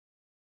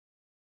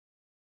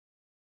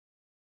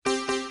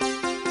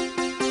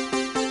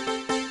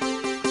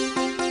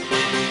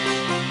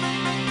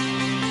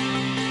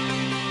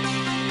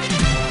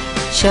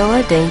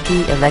Showa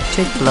Denki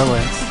electric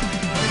blowers.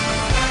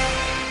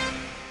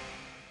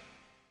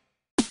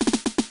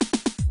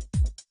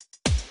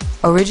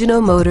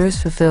 Original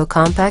motors fulfill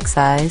compact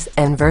size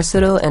and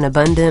versatile and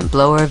abundant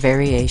blower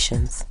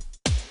variations.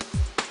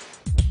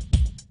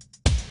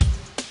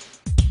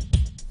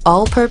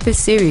 All-purpose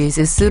series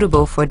is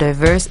suitable for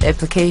diverse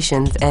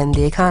applications and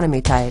the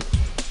economy type.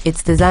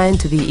 It's designed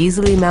to be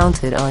easily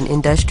mounted on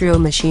industrial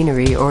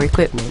machinery or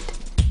equipment.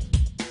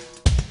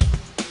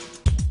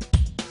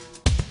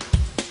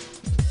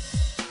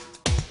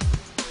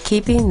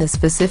 Keeping the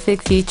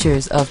specific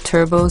features of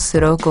turbo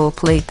Sirocco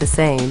plate the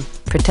same,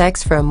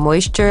 protects from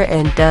moisture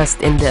and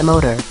dust in the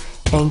motor,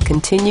 and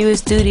continuous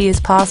duty is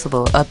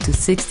possible up to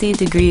 60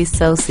 degrees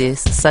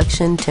Celsius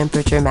suction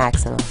temperature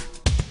maximum.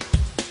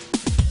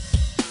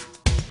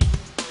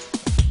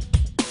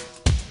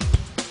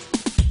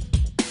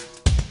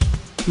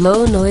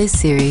 Low noise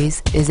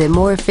series is a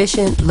more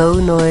efficient low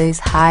noise,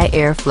 high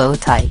airflow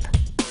type.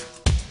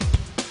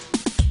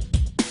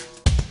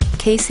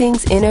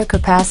 Casing's inner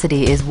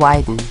capacity is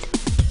widened.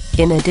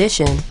 In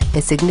addition,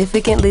 a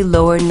significantly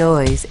lower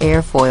noise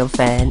airfoil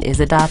fan is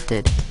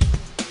adopted.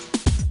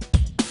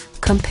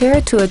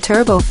 Compared to a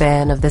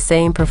turbofan of the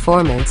same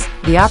performance,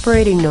 the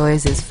operating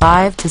noise is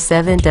 5 to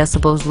 7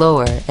 decibels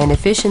lower and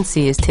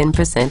efficiency is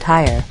 10%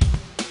 higher.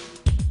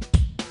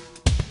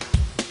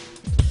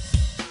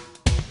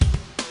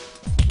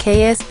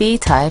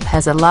 KSB type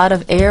has a lot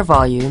of air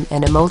volume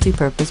and a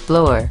multi-purpose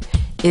blower.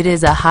 It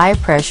is a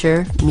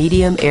high-pressure,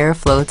 medium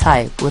airflow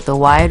type with a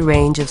wide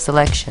range of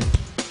selection.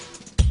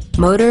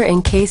 Motor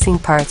and casing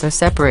parts are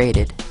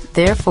separated,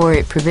 therefore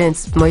it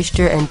prevents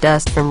moisture and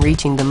dust from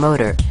reaching the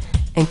motor,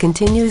 and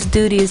continuous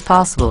duty is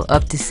possible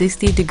up to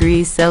 60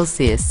 degrees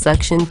Celsius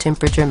suction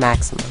temperature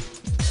maximum.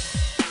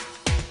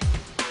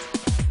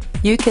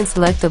 You can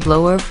select the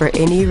blower for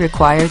any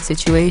required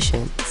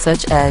situation,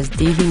 such as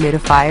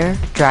dehumidifier,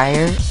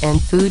 dryer, and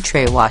food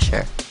tray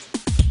washer.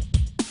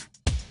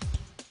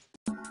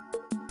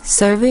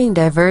 Serving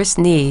diverse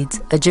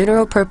needs, a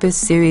general-purpose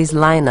series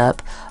lineup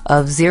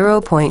of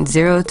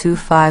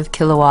 0.025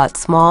 kilowatt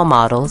small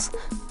models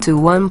to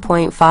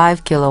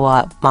 1.5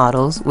 kilowatt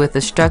models with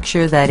a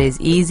structure that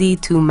is easy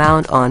to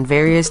mount on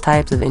various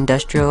types of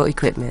industrial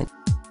equipment.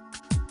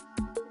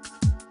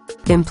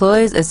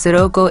 Employs a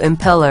Sirocco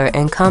impeller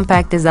and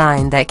compact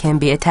design that can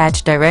be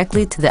attached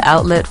directly to the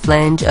outlet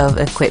flange of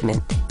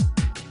equipment.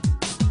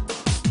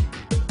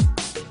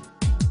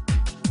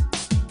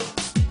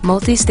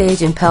 Multi-stage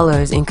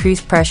impellers increase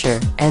pressure,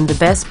 and the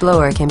best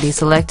blower can be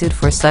selected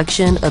for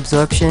suction,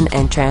 absorption,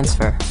 and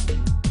transfer.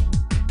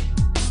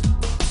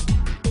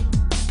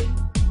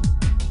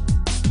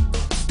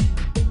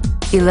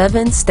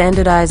 "11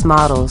 standardized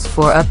models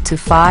for up to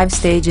 5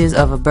 stages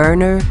of a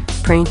burner,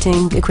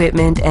 printing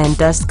equipment, and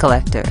dust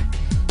collector.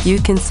 You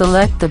can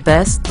select the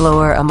best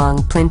blower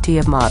among plenty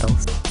of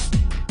models.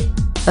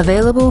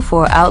 Available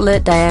for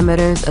outlet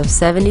diameters of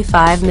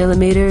 75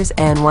 mm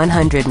and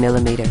 100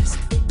 mm.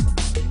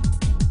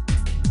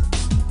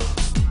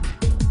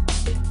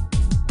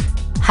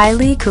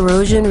 Highly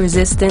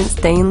corrosion-resistant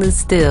stainless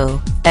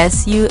steel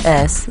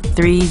SUS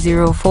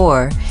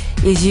 304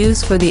 is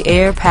used for the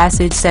air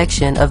passage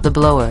section of the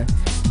blower.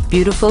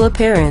 Beautiful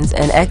appearance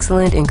and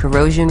excellent in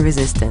corrosion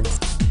resistance.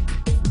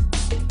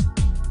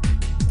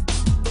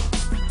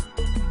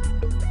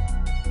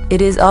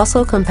 It is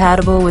also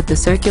compatible with the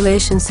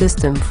circulation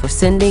system for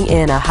sending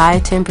in a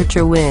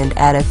high-temperature wind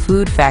at a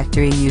food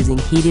factory using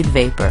heated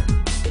vapor.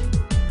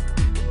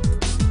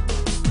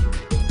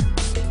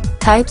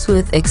 Types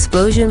with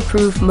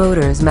explosion-proof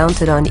motors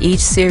mounted on each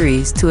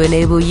series to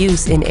enable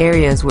use in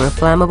areas where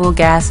flammable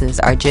gases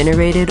are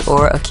generated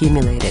or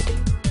accumulated.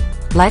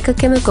 Like a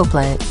chemical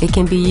plant, it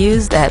can be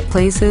used at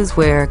places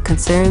where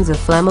concerns of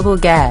flammable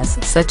gas,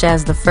 such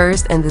as the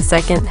first and the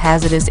second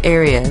hazardous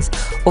areas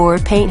or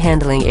paint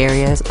handling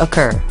areas,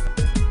 occur.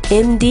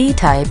 MD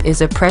type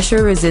is a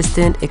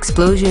pressure-resistant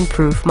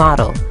explosion-proof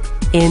model.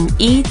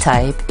 ME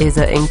type is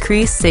an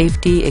increased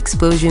safety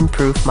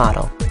explosion-proof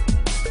model.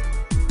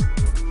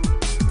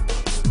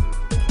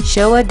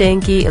 Showa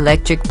Denki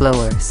electric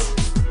blowers.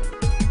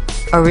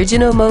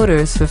 Original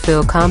motors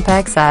fulfill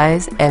compact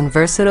size and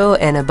versatile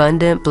and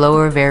abundant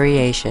blower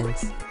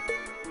variations.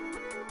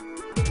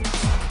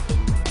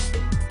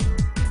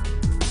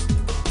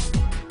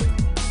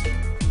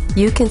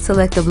 You can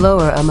select a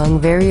blower among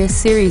various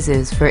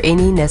series for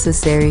any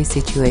necessary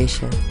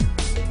situation.